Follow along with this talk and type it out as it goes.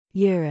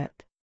Europe,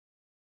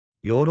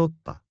 ヨーロッ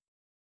パ、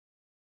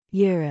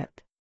 Europe,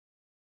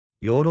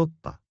 ヨーロッ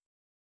パ、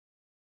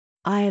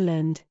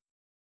 Ireland,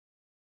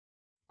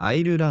 ア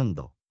イルラン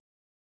ド、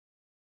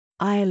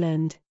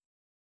 Ireland,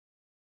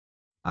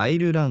 アイ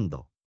ルラン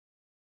ド、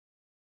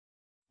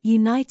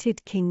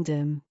 United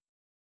Kingdom,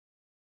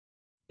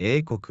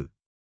 英国、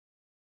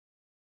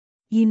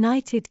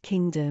 United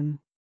Kingdom,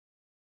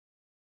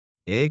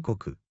 英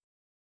国、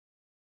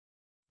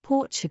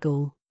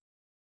 Portugal,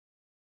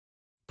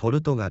 ポ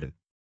ルトガル、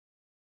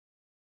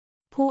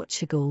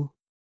 Portugal,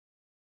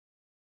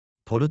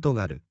 ポルト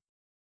ガル、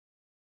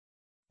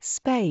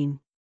 Spain,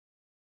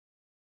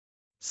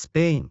 ス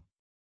ペイン、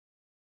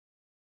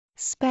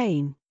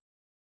 Spain,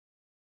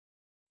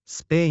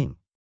 スペイン、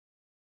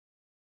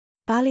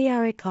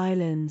 Balearic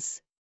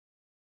Islands,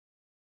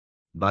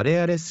 バレ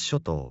アレス諸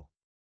島、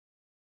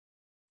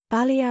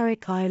 Balearic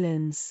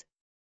Islands,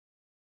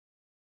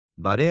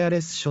 バレアレ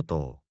ス諸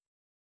島、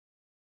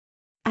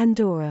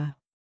 Andorra,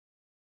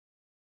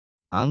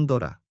 アンド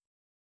ラ、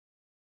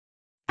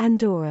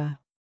 Andorra,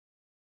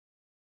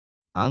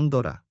 アン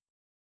ドラ、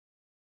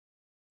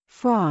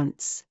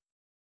 France,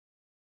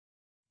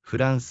 フ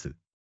ランス、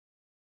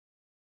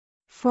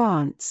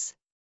 France,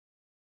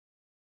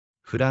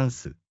 フラン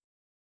ス、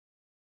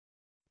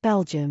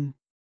 Belgium,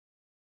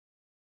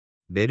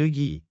 ベル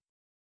ギ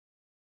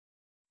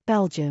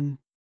Belgium, ー、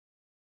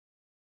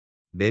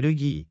ベル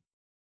ギ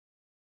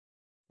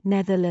ー、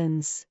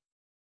 Netherlands,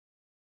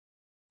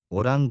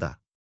 オランダ、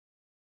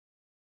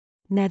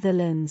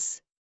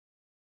 Netherlands,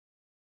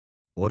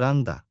 オラ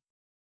ンダ、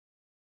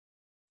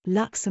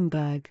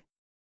 Luxembourg,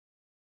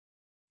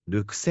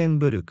 ルクセン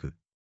ブルク、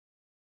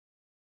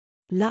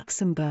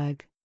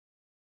 Luxembourg,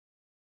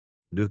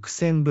 ルク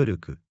センブル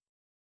ク、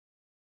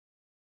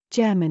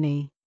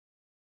 Germany,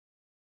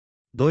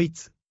 ドイ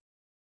ツ、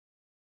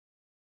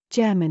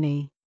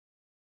 Germany,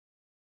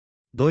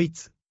 ドイ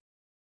ツ、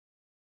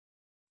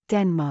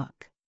 Denmark,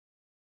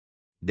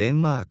 デ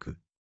ンマーク、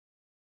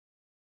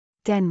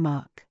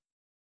 Denmark,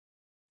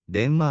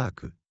 デンマー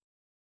ク、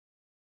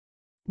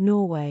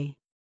 Norway,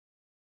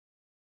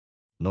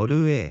 ノ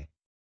ルウェー、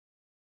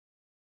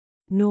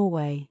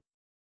 Norway,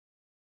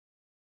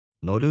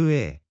 ノルウ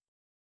ェー、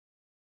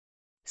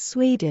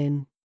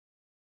 Sweden,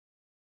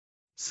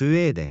 スウ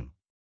ェーデン、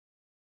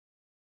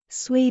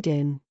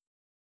 Sweden,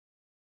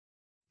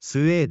 ス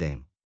ウェーデ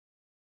ン、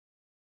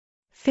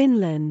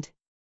 Finland,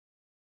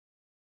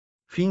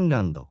 フィン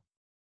ランド、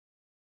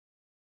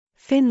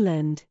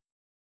 Finland,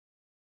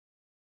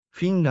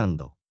 フィンラン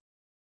ド、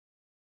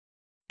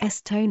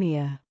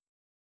 Estonia,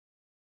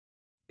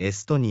 エ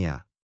ストニ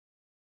ア、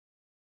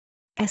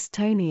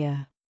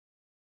 Estonia,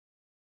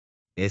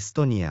 エス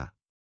トニア、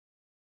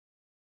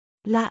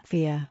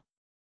 Latvia,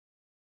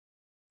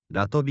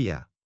 ラトビ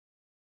ア、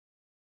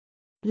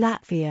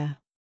 Latvia,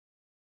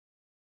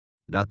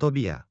 ラト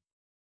ビア、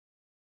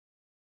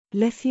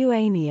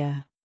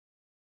 Lithuania,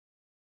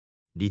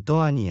 リ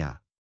トアニ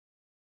ア、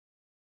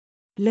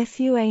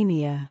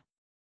 Lithuania,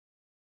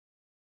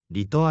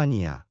 リトア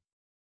ニア、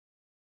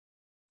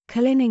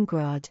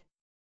 Kaliningrad,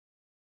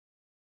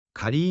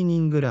 カリーニ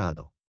ングラー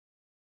ド、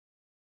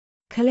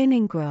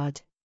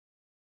 Kaliningrad,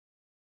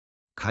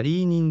 カ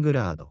リーニング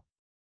ラード、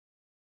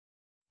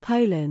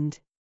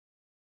 Poland,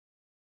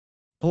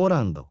 ポー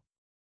ランド、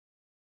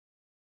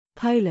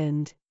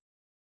 Poland,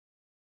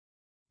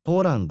 ポ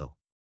ーランド、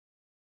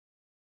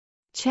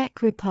 Czech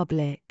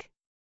Republic,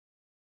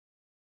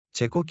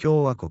 チェコ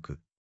共和国、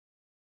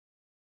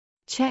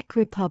 Czech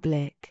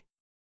Republic,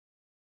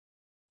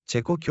 チ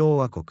ェコ共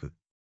和国、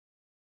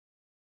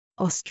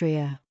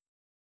 Austria,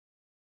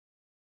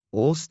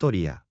 オースト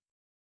リア、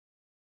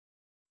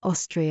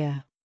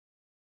 Austria,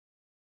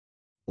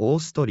 オー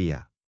ストリ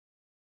ア、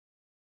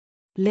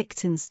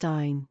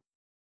 Liechtenstein,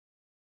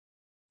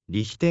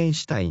 リヒテン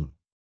シュタイン、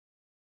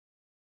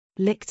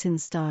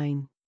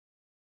 Liechtenstein,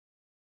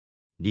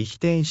 リヒ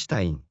テンシュ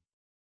タイン、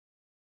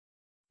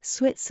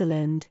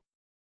 Switzerland,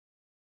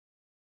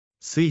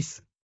 スイ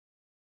ス、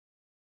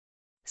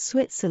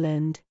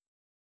 Switzerland,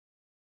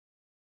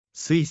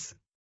 スイス、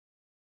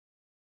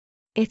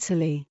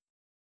 Italy,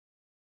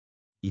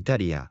 イタ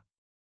リア、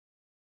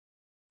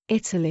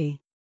 Italy,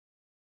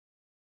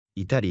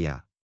 イタリ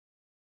ア、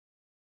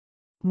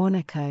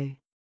 Monaco,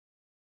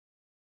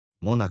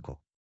 モナコ、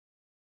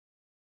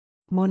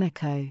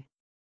 Monaco,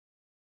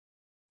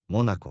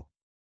 モナコ、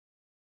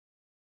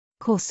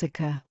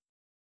 Corsica,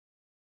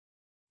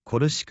 コ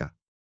ルシカ、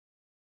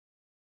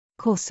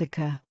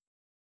 Corsica,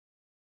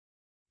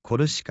 コ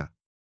ルシカ、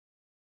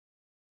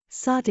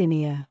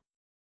 Sardinia,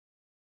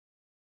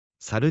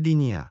 サルディ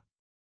ニア、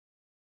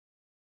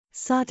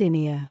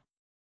 Sardinia,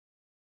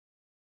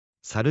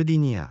 サルディ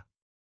ニア、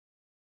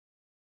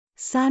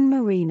 San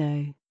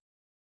Marino,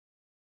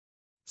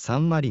 サ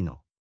ンマリ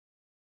ノ、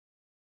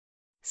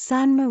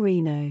 San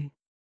Marino,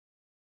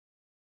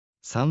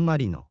 サンマ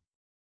リノ、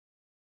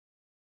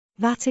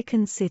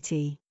 Vatican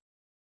City,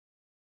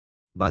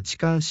 バチ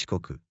カン市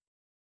国、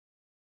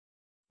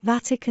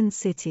 Vatican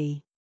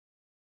City,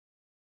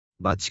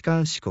 バチカ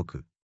ン市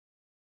国、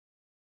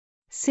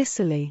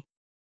 Sicily,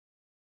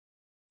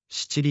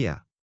 シチリ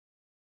ア、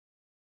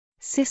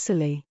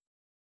 Sicily,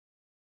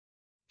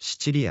 シ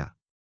チリア、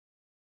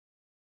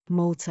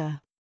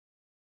 Malta,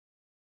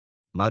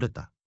 マル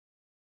タ、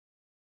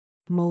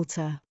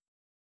 Malta,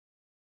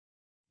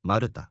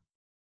 マルタ、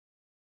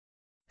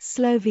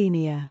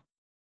 Slovenia,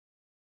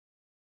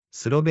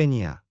 スロベ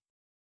ニア、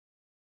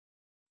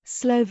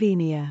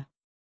 Slovenia,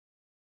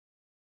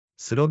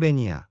 スロベ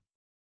ニア、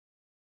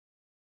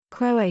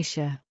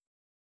 Croatia,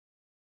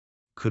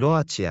 クロ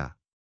アチア、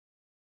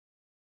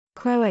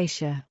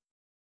 Croatia,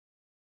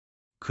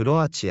 クロ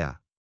アチ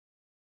ア、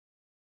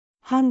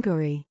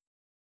 Hungary,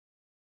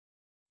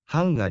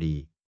 ハンガ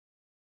リ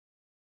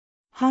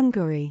ー、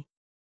 Hungary,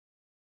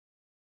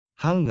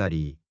 ハンガ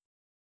リ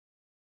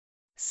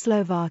ー、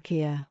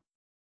 Slovakia,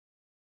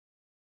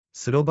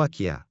 スロバ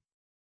キア、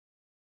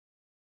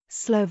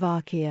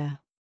 Slovakia,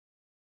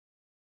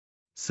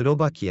 スロ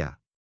バキア、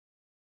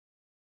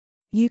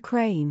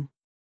 Ukraine,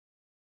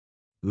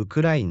 ウ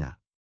クライナ、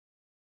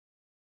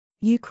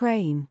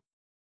 Ukraine,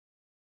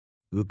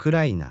 ウク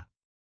ライナ、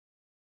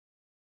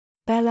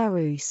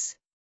 Belarus,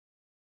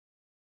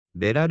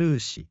 ベラルー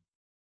シ、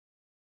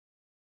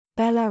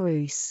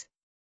 Belarus,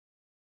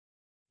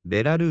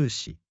 ベラルー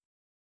シ、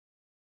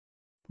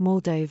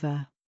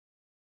 Moldova,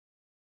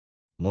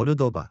 モル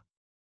ドバ、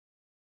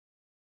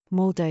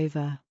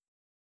 Moldova,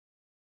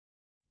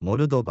 モ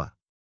ルドバ、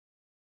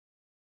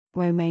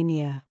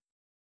 Romania,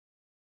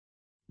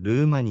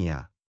 ルーマニ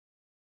ア、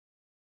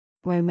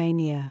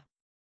 Romania,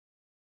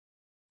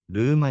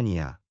 ルーマニ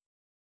ア、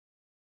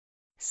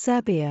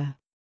 Serbia,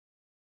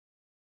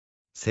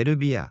 セル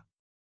ビア、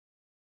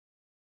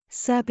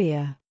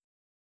 Serbia,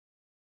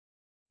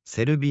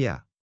 セルビ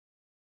ア、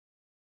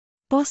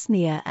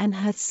 Bosnia and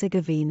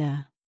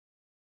Herzegovina,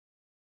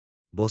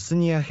 ボス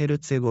ニア・ヘル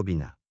ツェゴビ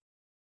ナ、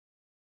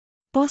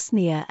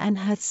 Bosnia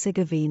and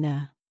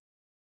Herzegovina,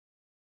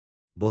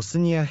 ボス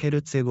ニア・ヘ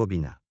ルツェゴビ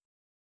ナ、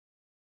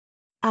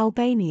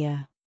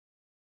 Albania,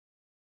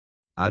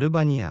 アル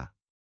バニア、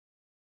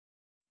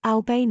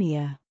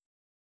 Albania,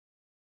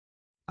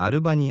 ア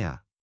ルバニ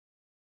ア、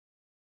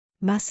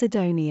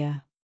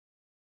 Macedonia,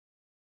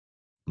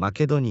 マ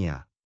ケドニ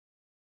ア、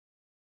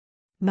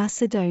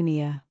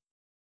 Macedonia,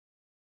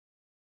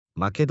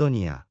 マケド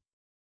ニア、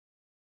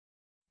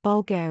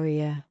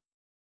 Bulgaria,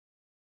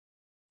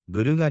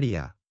 ブルガリ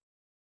ア、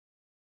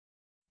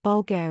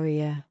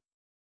 Bulgaria,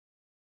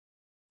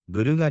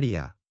 ブルガリ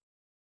ア、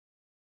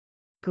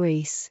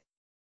 Greece,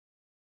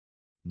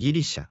 ギ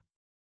リシャ、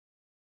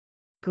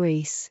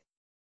 Greece,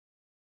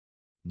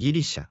 ギ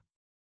リシャ、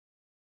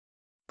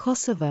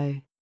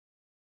 Kosovo,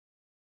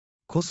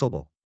 コソ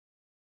ボ、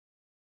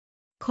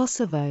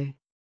 Kosovo,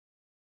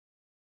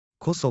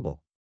 コソボ、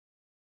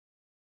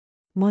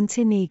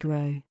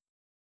 Montenegro,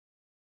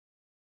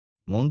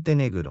 モンテ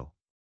ネグロ、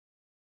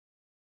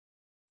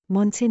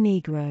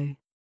 Montenegro,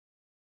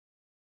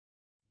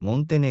 モ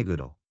ンテネグ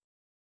ロ、